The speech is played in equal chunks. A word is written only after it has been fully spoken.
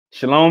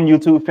Shalom,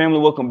 YouTube family.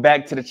 Welcome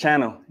back to the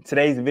channel. In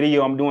today's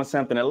video, I'm doing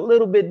something a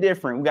little bit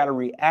different. We got a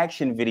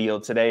reaction video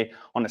today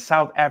on the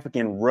South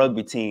African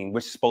rugby team,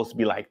 which is supposed to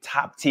be like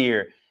top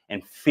tier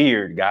and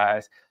feared,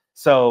 guys.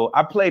 So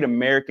I played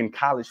American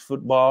college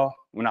football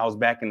when I was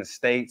back in the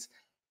States,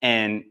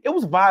 and it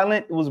was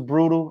violent, it was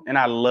brutal, and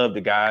I loved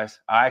the guys.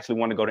 I actually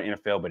wanted to go to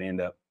NFL, but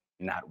ended up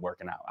not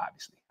working out,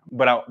 obviously.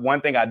 But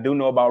one thing I do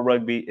know about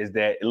rugby is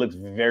that it looks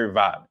very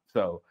violent.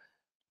 So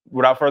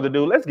without further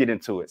ado, let's get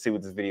into it, see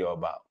what this video is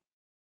about.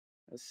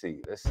 Let's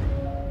see.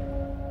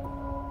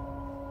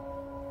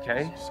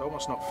 Okay. So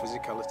much not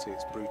physicality,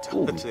 it's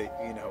brutality.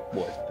 Ooh. You know,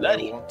 boy,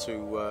 they want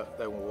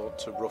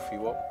to rough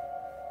you up.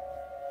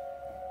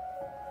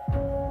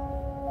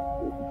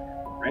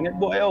 Bring that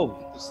boy over.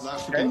 The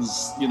South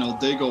Africans, you know,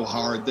 they go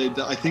hard.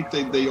 I think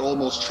they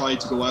almost try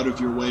to go out of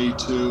your way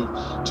to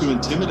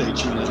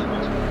intimidate you a little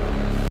bit.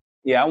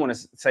 Yeah, I want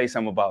to say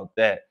something about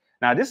that.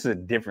 Now, this is a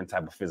different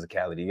type of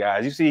physicality,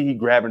 guys. You see he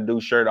grabbing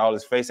dude's shirt, all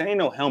his face. There ain't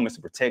no helmets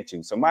to protect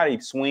you. Somebody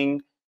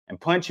swing and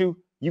punch you,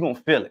 you're going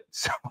to feel it.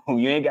 So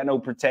you ain't got no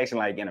protection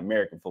like in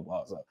American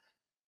football. So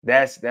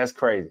that's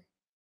crazy.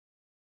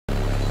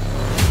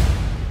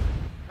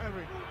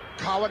 Henry.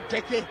 Cowan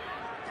Dickey.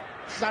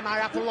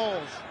 Sanaya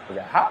Laws. We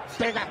got hops.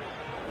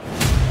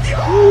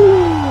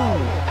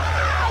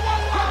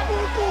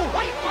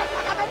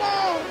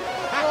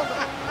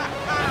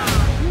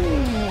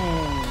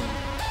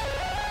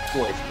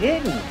 Boy, it's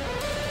hidden.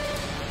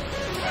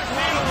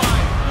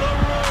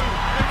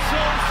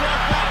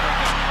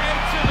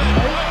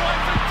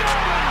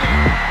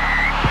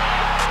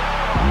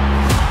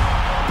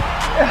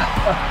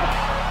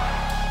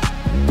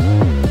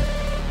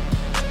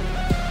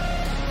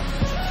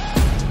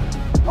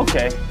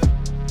 Okay.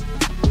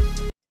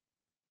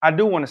 I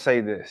do want to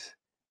say this,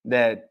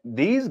 that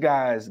these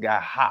guys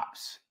got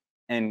hops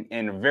and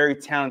very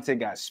talented,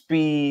 got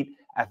speed,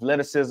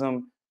 athleticism,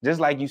 just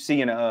like you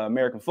see in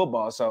American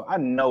football. So I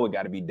know it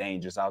got to be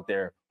dangerous out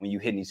there when you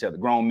hitting each other.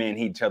 Grown men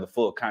hit each other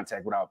full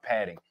contact without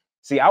padding.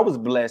 See, I was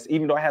blessed,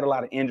 even though I had a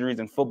lot of injuries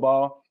in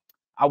football,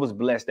 I was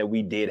blessed that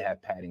we did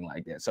have padding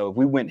like that. So if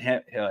we went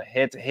head to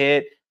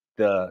head,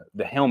 the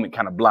helmet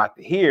kind of blocked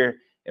it here.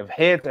 If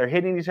heads are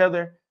hitting each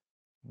other,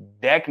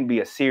 that can be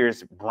a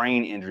serious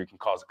brain injury, can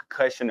cause a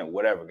concussion or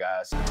whatever,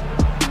 guys.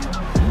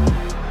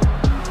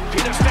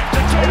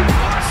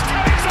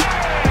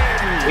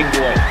 Big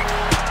boy.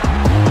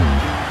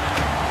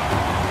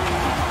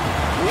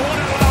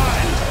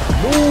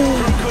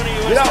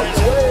 Get out the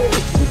way.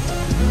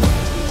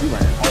 He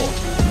ran home.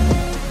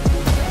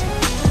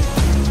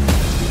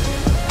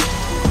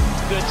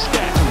 Good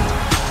step.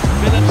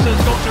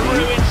 Phillipson's got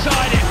Leroux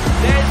inside it.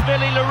 There's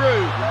Billy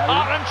Leroux.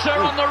 Arendse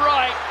on the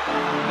right.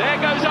 There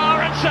goes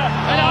Arendse.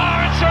 And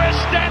Arendse has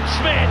stepped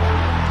Smith.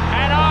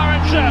 And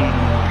Arendse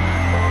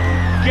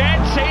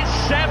gets his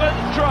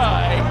 7th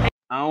try.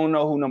 I don't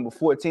know who number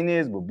 14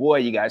 is, but boy,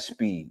 you got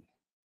speed.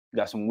 You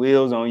got some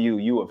wheels on you.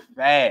 You are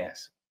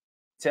fast.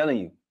 I'm telling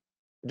you.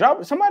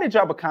 Somebody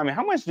drop a comment.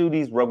 How much do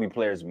these rugby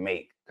players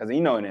make? Because, you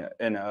know, in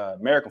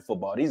American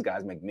football, these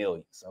guys make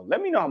millions. So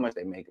let me know how much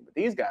they make. But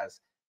these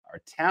guys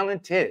are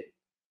talented.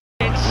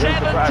 In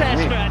 7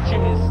 test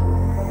matches.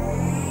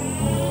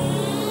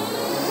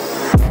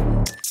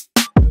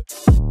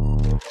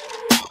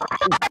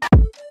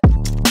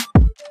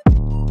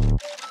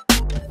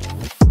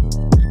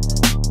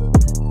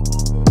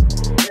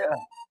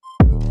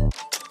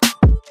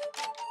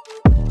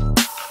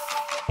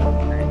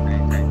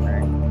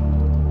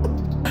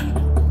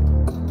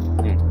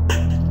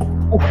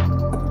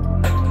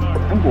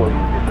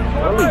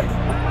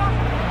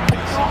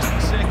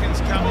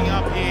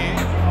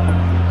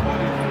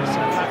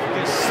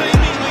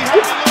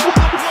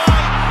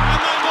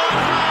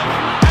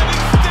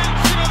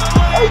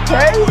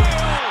 Okay.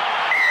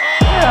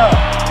 Yeah.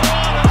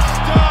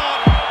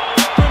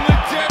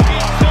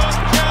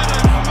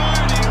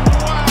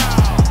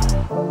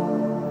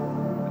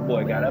 The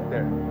boy got up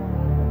there.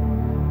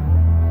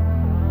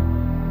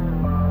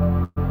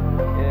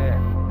 Yeah.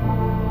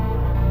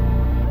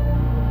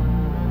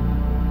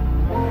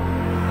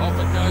 Off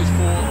it goes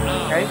for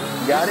okay,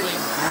 you got it.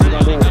 We're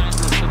gonna do it.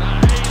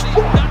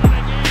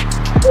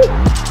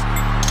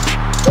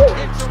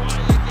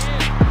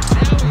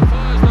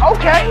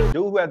 Okay.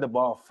 Dude who had the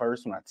ball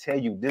first, when I tell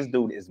you this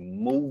dude is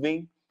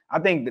moving, I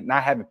think that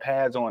not having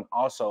pads on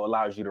also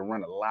allows you to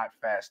run a lot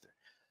faster.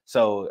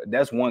 So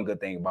that's one good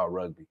thing about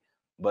rugby.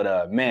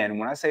 But man,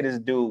 when I say this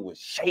dude was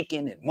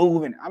shaking and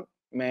moving,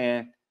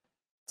 man,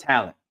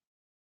 talent.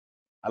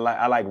 I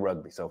like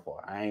rugby so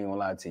far. I ain't gonna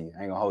lie to you.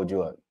 I ain't gonna hold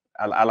you up.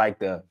 I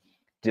like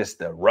just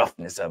the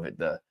roughness of it,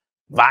 the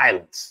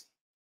violence.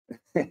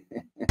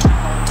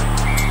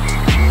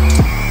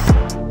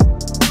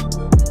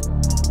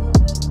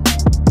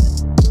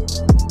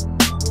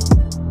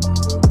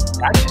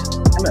 Gotcha.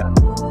 Come here.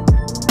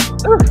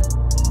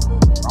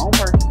 Wrong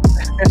person.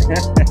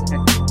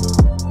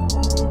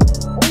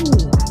 Ooh.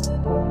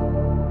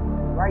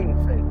 Right in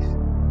the face.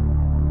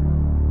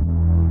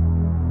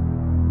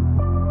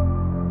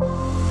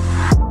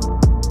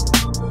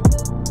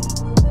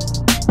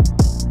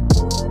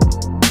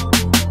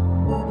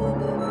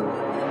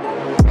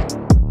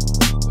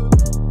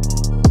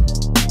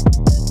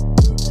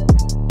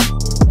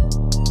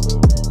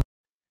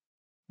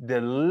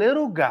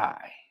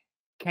 guy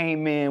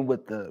came in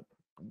with the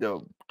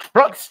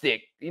truck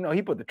stick. You know,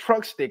 he put the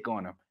truck stick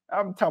on him.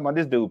 I'm talking about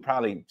this dude,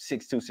 probably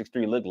 6'2",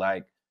 6'3", looked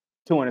like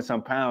 200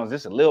 some pounds.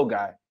 This is a little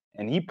guy,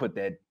 and he put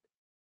the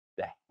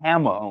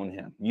hammer on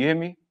him. You hear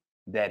me?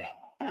 That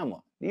hammer.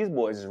 These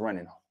boys is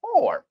running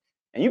hard,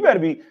 and you better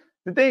be.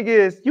 The thing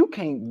is, you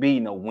can't be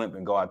no wimp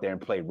and go out there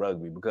and play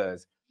rugby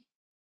because,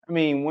 I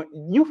mean, when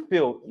you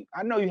feel,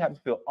 I know you have to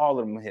feel all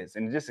of them hits,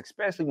 and just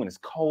especially when it's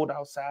cold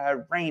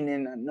outside,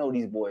 raining. I know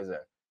these boys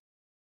are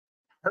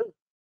hurt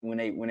when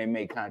they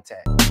make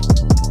contact.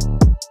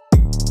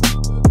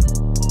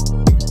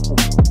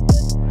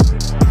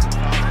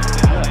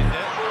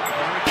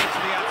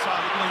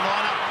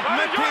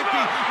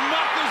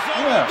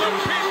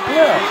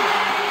 Yeah.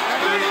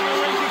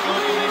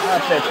 I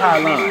said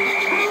Thailand.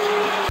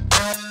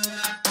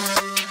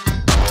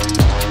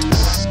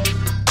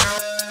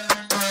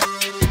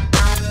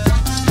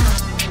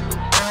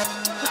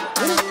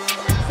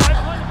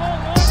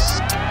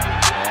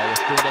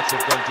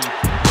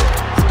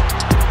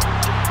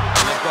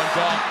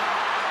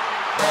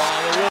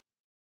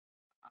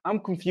 I'm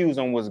confused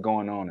on what's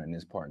going on in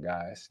this part,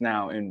 guys.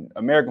 Now, in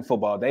American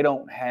football, they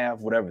don't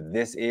have whatever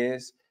this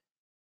is,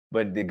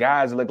 but the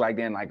guys look like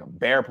they're in like a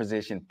bear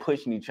position,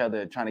 pushing each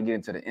other, trying to get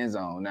into the end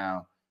zone.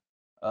 Now,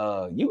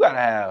 you got to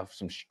have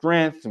some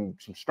strength, some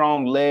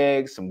strong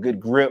legs, some good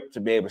grip to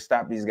be able to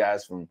stop these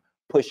guys from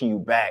pushing you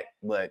back.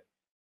 But,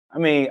 I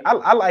mean,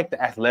 I like the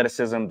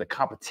athleticism, the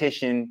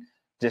competition,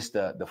 just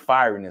the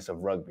fieriness of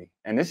rugby.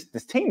 And this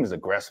team is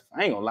aggressive.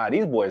 I ain't gonna lie,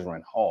 these boys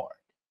run hard.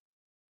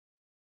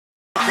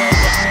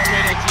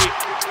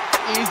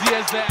 Easy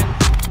as that.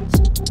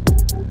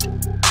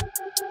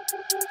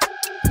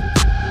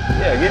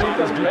 Yeah, get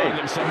into the play.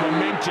 Some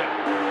momentum.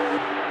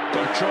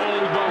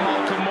 Controlled by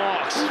Malcolm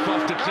Marks.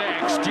 Off the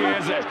deck,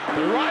 steers it.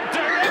 The right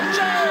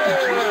direction.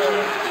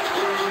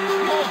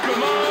 Malcolm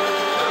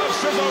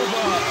Marks is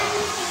over.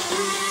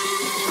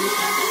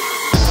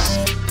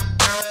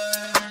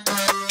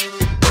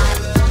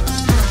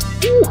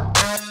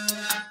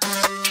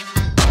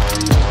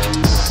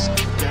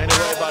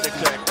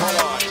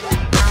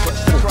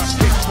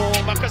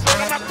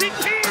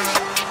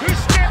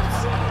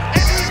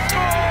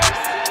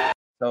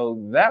 So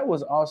that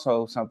was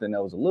also something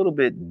that was a little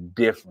bit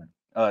different.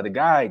 The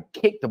guy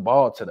kicked the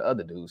ball to the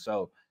other dude.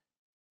 So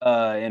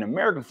in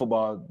American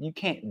football, you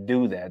can't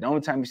do that. The only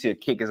time you see a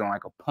kick is on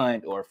like a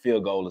punt or a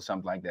field goal or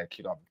something like that.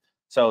 Kick off.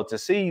 So to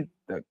see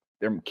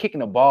them kicking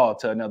the ball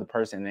to another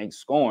person and they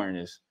scoring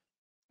is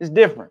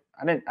different.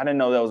 I didn't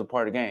know that was a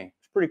part of the game.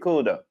 It's pretty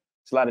cool though.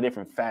 It's a lot of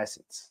different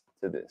facets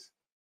to this.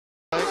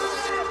 Showing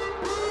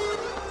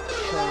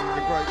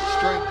the great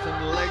strength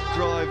and leg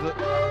drive that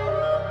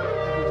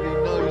everybody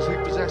knows who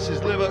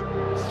possesses liver.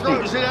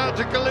 Throws it out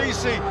to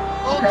Khaleesi,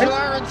 on to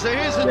Aronson.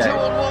 Here's a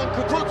 2-on-1.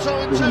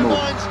 Caputo in 2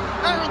 minds.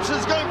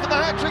 Aronson's going for the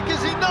hat-trick,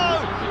 is he? No!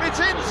 It's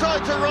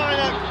inside to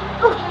Rhino.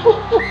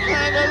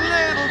 And a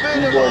little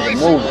bit of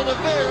icing on a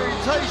very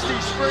tasty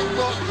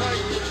Springbok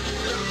cake.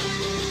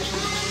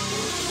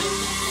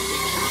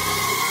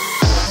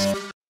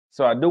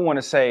 So I do want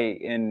to say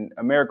in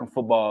American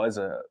football,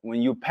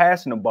 when you're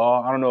passing the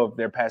ball, I don't know if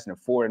they're passing it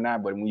forward or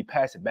not, but when you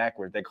pass it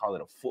backwards, they call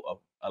it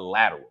a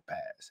lateral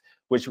pass,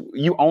 which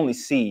you only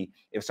see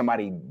if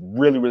somebody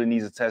really, really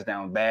needs a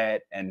touchdown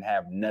bad and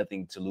have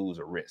nothing to lose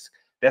or risk.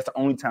 That's the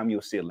only time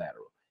you'll see a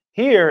lateral.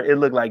 Here, it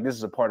looked like this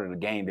is a part of the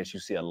game that you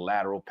see a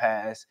lateral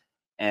pass.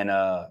 And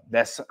I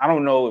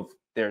don't know if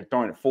they're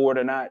throwing it forward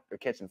or not, or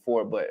catching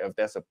forward, but if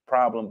that's a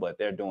problem, but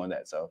they're doing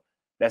that. So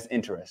that's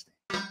interesting.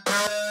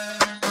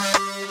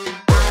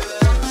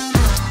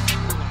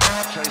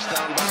 Chase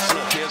down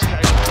Bassler. Here's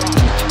Caleb.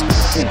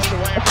 Gets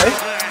away from the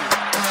man.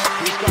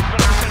 He's got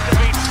Vincent to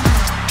beat.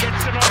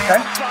 Gets him on the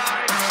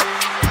outside.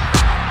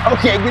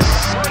 Okay, good.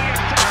 Brilliant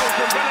tackle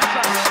from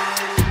Vincent.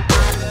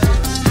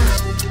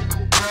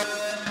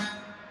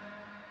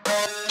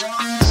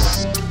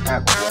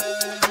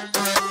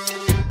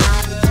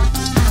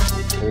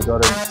 Here we go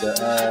to the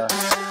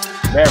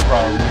bear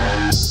problem.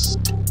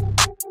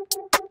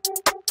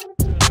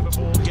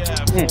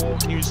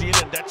 For New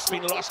Zealand, that's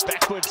been lost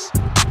backwards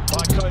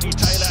by Cody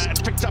Taylor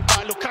and picked up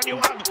by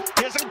Lukanyuang.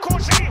 Here's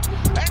Nkosi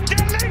and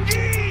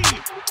Delengi.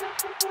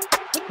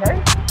 Okay.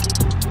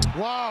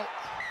 Wow.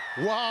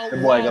 Wow. The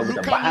boy got with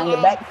the behind the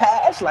back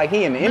pass like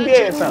he in the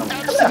NBA or something.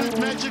 Absolute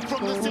magic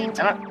from the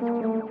center.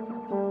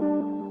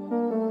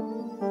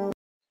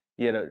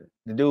 Yeah,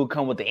 the dude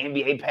come with the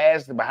NBA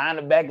pass, the behind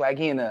the back like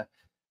he in the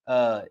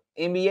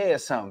NBA or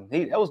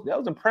something. That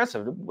was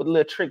impressive with a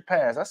little trick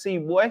pass. I see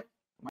you, boy.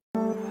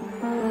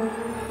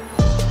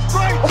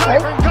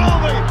 Great from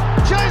Colby.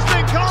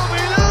 Jason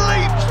Colby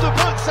leaps to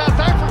put South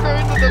Africa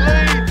into the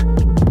lead.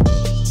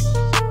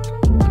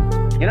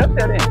 Get up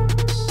there then.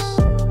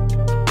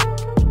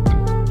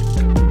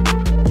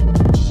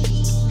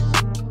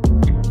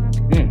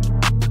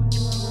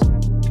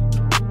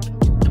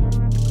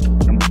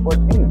 Number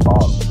 14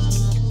 ball.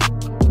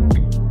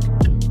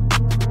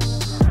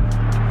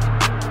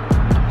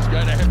 He's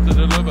going to have to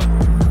deliver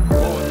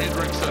for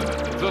Hendrickson,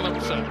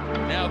 Willemson.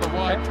 Now the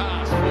wide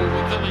pass for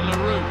Willie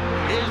LaRue.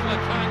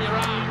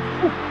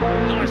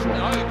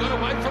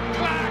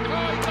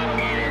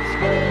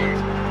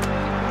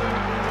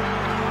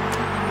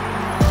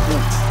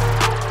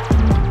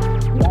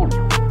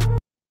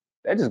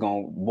 just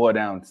gonna boil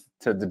down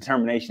to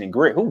determination and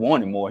grit. Who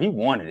wanted more? He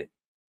wanted it.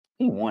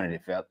 He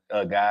wanted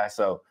it, guys.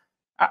 So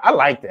I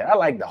like that. I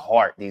like the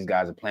heart these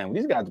guys are playing with.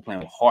 These guys are playing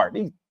with heart.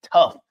 These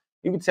tough.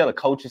 You can tell the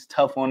coach is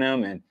tough on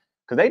them, and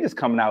because they just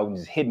coming out and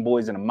just hitting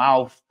boys in the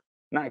mouth,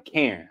 not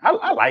caring.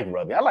 I like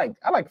rugby. I like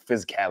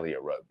physicality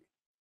of rugby.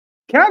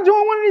 Can I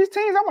join one of these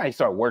teams? I might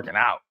start working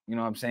out. You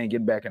know what I'm saying?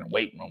 Get back in the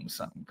weight room or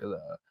something. Because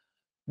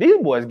these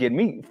boys get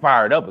me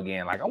fired up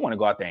again. Like, I want to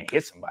go out there and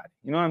hit somebody.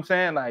 You know what I'm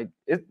saying? Like,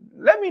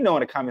 let me know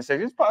in the comment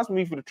section. It's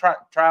possible for the try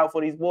out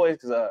for these boys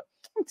because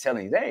I'm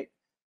telling you,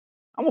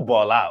 I'm going to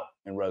ball out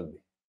in rugby.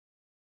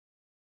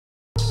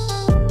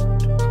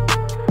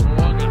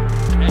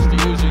 Has to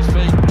use his feet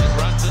and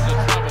runs into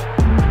trouble.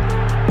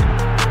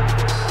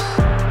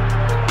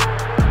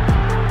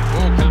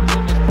 Ball comes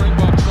on the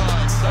Springbok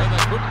side, so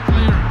they couldn't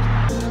clear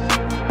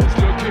it. It's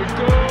looking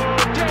good.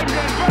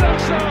 Damien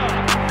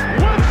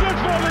wins it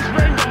for the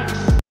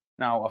Springboks.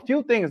 Now, a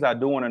few things I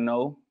do want to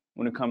know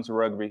when it comes to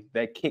rugby.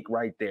 That kick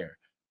right there,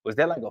 was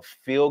that like a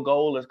field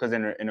goal? Because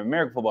in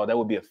American football, that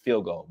would be a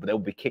field goal, but they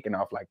would be kicking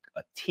off like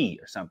a tee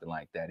or something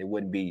like that. It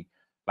wouldn't be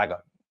like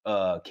a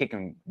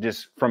kicking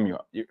just from your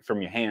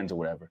hands or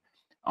whatever.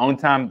 Only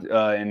time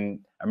in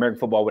American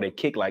football where they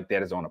kick like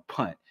that is on a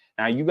punt.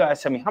 Now, you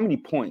guys tell me how many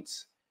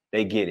points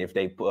they get if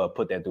they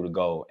put that through the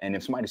goal, and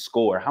if somebody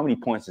score, how many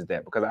points is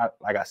that? Because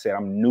like I said,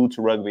 I'm new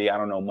to rugby. I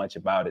don't know much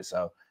about it,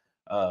 so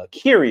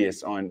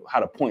curious on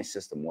how the point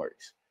system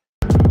works.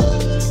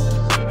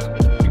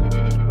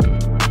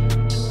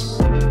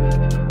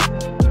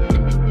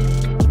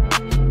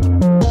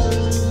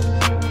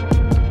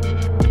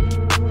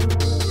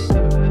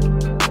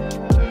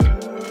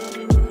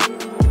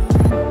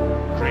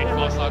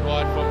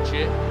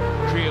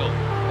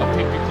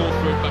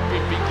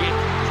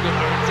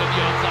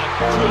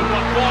 You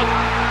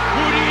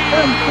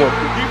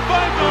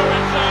find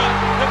Aronson,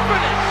 the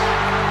finish.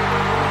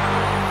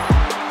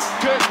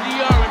 Curtly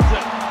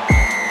Aronson.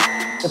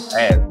 Good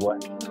pass, boy.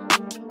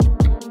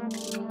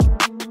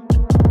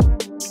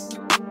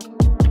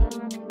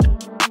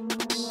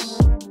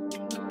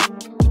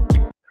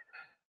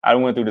 I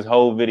went through this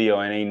whole video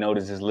and ain't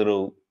noticed this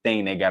little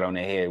thing they got on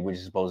their head, which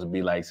is supposed to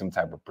be like some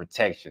type of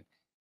protection.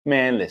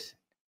 Man, listen,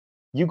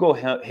 you go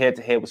head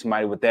to head with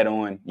somebody with that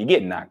on, you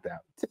get knocked out.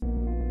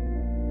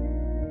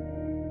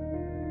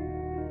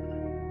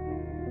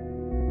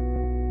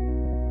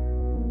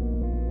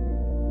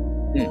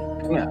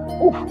 Yeah.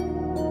 Oof.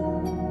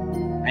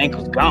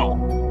 Ankle's gone.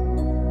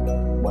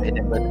 Boy, hit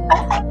that button.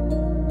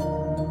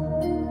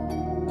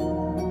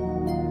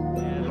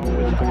 Along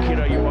with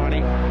Akira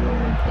Ioane.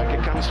 Back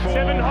it comes forward.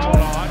 7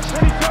 holes.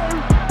 22.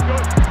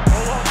 Good.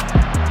 Hold on.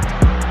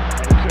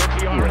 And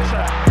Curtly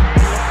Aronson.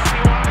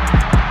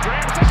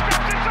 Grabs the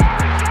script. It's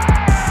Aronson.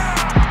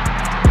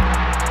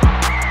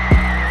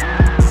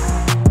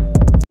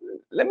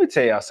 Let me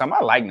tell y'all something.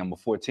 I like number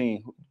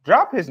 14.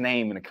 Drop his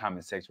name in the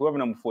comment section. Whoever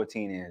number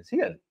 14 is,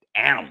 he an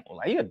animal.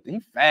 Like he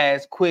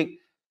fast, quick.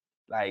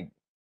 Like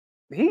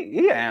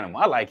he an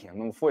animal. I like him.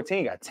 Number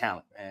 14 got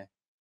talent, man.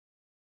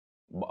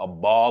 A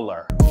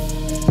baller.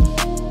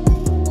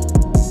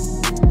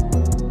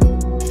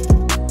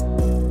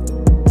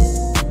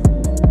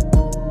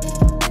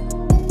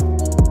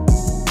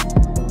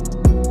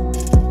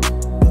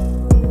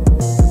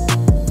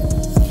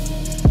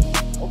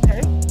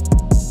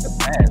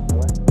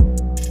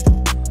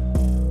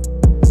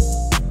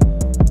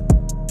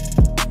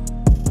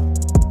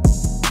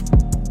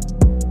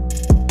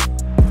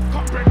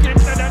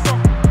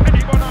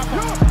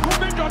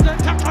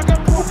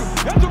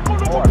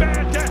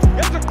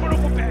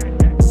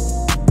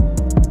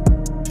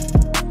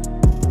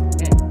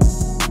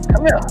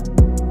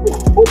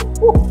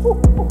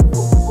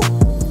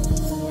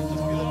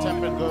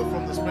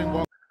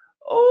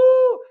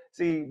 Oh,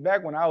 see,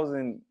 back when I was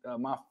in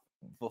my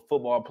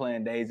football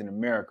playing days in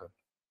America,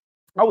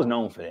 I was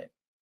known for that.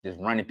 Just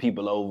running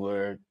people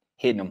over,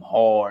 hitting them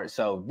hard.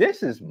 So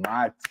this is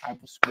my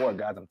type of sport,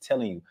 guys. I'm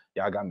telling you,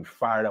 y'all got me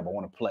fired up. I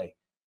want to play.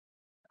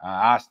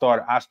 I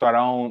start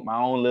on my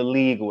own little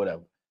league or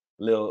whatever.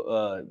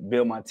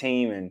 Build my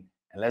team and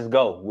let's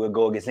go. We'll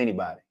go against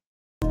anybody.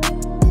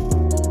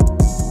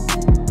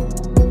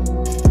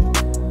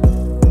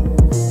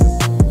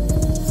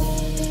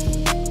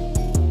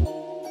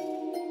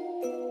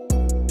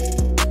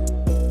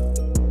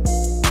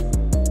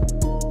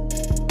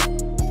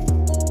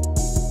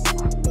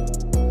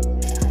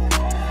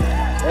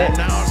 And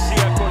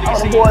now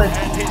the boys,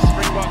 and his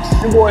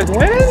Springboks. the boys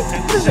winning?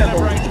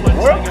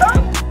 World Cup?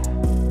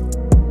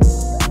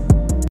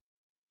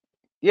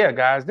 Yeah,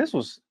 guys,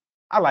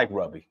 I like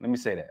rugby. Let me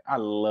say that. I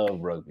love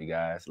rugby,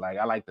 guys. Like,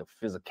 I like the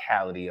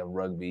physicality of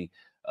rugby.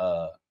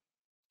 And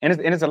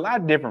it's a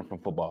lot different from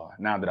football.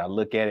 Now that I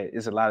look at it,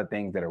 it's a lot of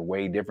things that are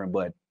way different,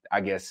 but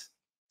I guess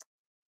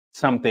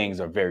some things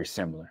are very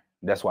similar.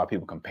 That's why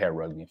people compare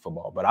rugby and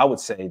football. But I would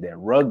say that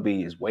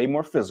rugby is way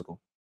more physical,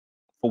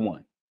 for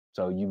one.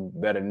 So you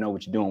better know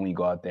what you're doing when you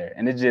go out there.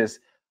 And it's just,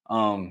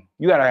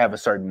 you got to have a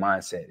certain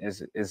mindset.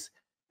 It's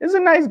a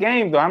nice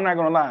game, though. I'm not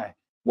going to lie.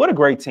 What a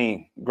great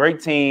team.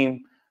 Great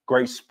team.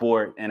 great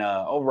sport, and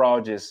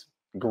overall just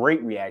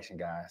great reaction,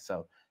 guys.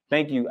 So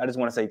thank you. I just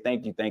want to say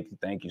thank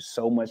you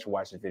so much for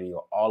watching the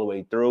video all the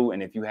way through.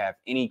 And if you have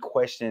any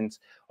questions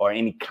or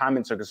any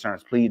comments or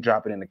concerns, please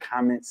drop it in the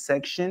comment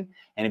section.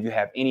 And if you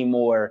have any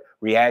more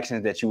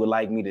reactions that you would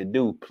like me to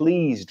do,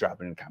 please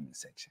drop it in the comment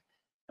section.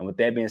 And with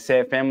that being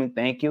said, family,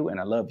 thank you, and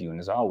I love you. And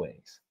as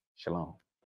always, shalom.